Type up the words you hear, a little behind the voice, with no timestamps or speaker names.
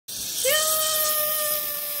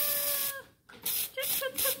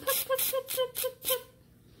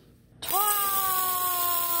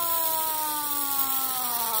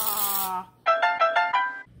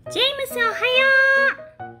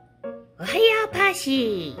パー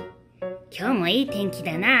シー。今日もいい天気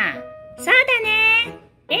だな。そうだ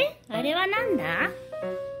ね。あれはなんだ？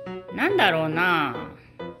なんだろうな。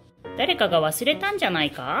誰かが忘れたんじゃな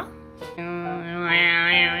いか？何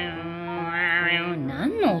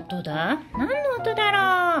の音だ？何の音だろう？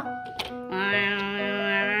あ、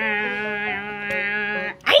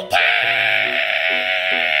いた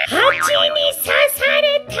ー！蜂に刺され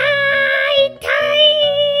たー！痛い！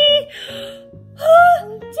はあ、ジェ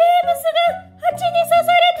ームスが蜂に刺さ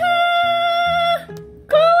れたー！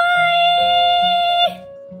怖い！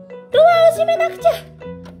ドアを閉めなくちゃ。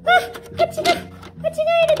蜂がいる。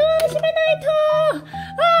ドアを閉めないと。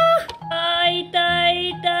痛い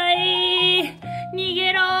痛い。逃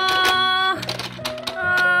げろー。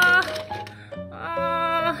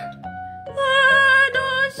ど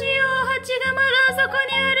うしよう。蜂がまだあそこ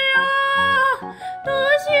にあるよ。どう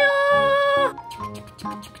しよ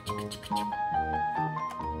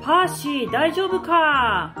パーシー、大丈夫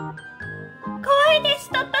か？う。怖いです。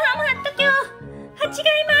トップハム貼っときょう。蜂が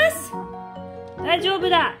います。大丈夫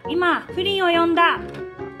だ。今、フリンを呼んだ。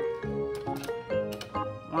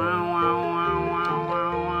ワンワンワンワンワ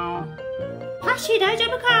ンワン。パーシー、大丈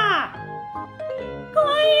夫か？怖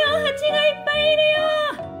いよ。蜂がいっぱいいる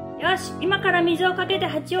よ。よし、今から水をかけて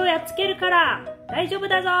蜂をやっつけるから、大丈夫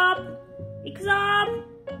だぞ。行くぞ。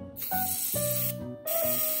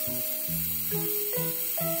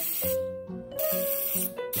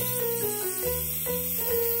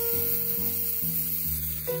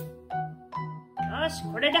よし、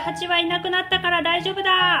これで蜂はいなくなったから大丈夫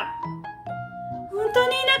だ。本当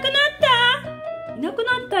にいなくなった？いなく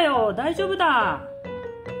なったよ。大丈夫だ。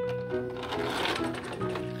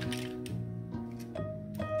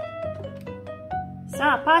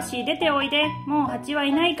さあ、パーシー出ておいで。もう蜂は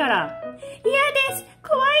いないから。嫌です。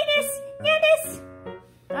怖いです。嫌です。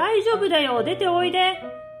大丈夫だよ。出ておいで。やだ。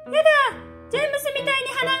ジェームスみたいに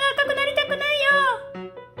鼻が赤くなりたくないよ。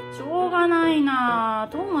しょうがないな。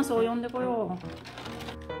トーマスを呼んでこよう。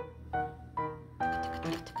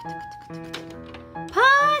パ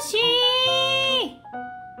ーシー、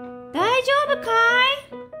大丈夫かい？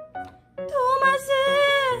トーマス、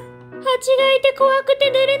蜂がいて怖くて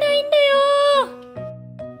出れないんだよ。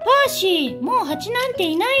パーシー、もう蜂なんて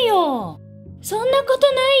いないよ。そんなこ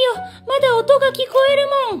とないよ。まだ音が聞こえる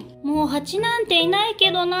もん。もう蜂なんていない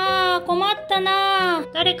けどな。困ったな。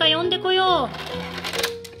誰か呼んでこよう。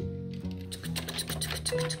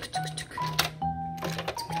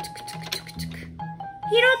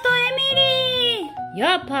ヒロとエミリー。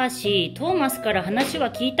やあ、パーシー、トーマスから話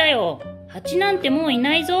は聞いたよ。蜂なんてもうい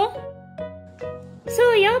ないぞ。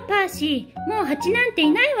そうよ、パーシー。もう蜂なんて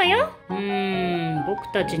いないわよ。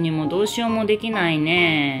僕たちにもどうしようもできない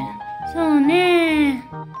ね。そうね。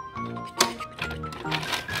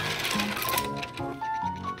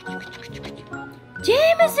ジェー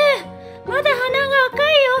ムス、まだ鼻が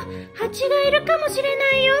赤いよ。蜂がいるかもしれ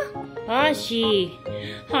ないよ。パーシ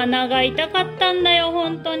ー、鼻が痛かったんだよ、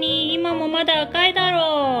本当に。今もまだ赤いだ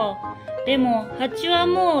ろう。でも、蜂は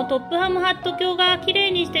もうトップハムハット卿がきれ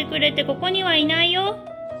いにしてくれてここにはいないよ。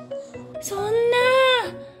そんな。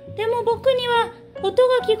でも僕には音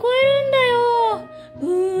が聞こえるんだよ。ブ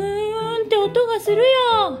ーンって音がする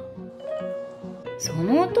よ。そ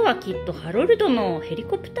の音はきっとハロルドのヘリ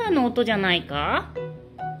コプターの音じゃないか？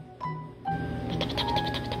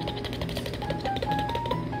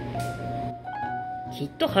きっ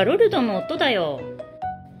とハロルドの音だよ。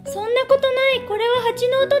そんなことない。これは蜂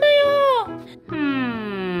の音だよ。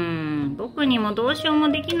僕にもどうしようも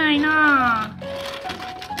できないな。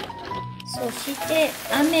そして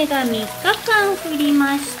雨が3日間降り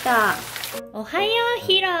ました。おはよう、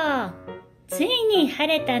ヒロ。ついに晴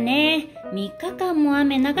れたね。3日間も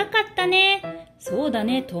雨長かったね。そうだ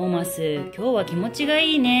ね、トーマス。今日は気持ちが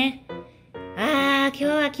いいね。今日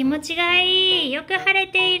は気持ちがいい。よく晴れ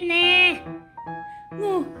ているね。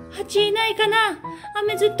もう蜂いないかな？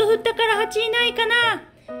雨ずっと降ったから蜂いないかな？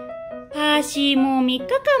パーシー、もう3日間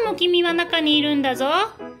も君は中にいるんだぞ。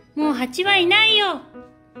もう蜂はいないよ。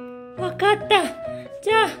わかった。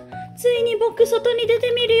じゃあついに僕外に出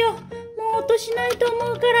てみるよ。もう音しないと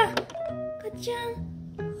思うから。ガチャン。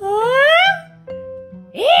パー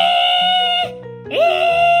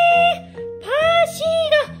シー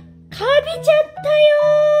がカビちゃったよ。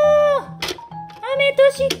雨と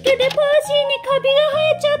湿気でパーシーにカビが生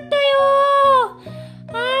えちゃったよ。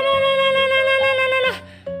あらららららららら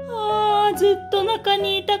ら。ずっと中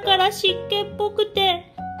にいたから湿気っぽくて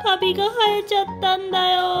カビが生えちゃったん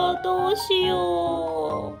だよ。どうし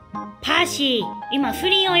よう。パーシー、今フ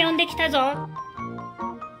リンを呼んできたぞ。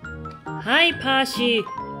はい、パーシー。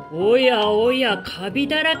おやおや、カビ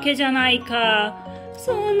だらけじゃないか。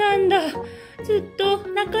そうなんだ。ずっと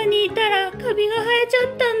中にいたらカビが生えち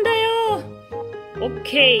ゃったんだよ。オッ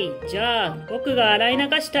ケー。じゃあ、僕が洗い流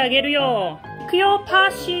してあげるよ。行くよ、パ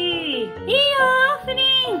ーシー。いいよ、フリ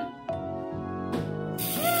ン。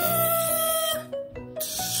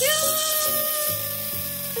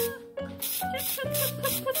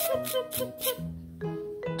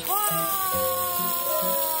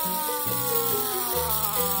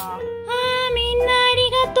みんなあ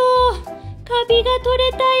りがとう。カビが取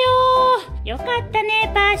れたよ。よかった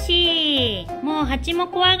ね、パーシー。もう蜂も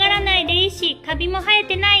怖がらないでいいし、カビも生え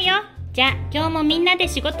てないよ。じゃあ、今日もみんなで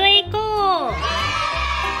仕事へ行こう。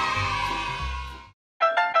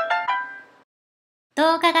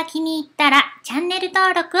動画が気に入ったらチャンネル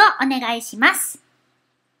登録をお願いします。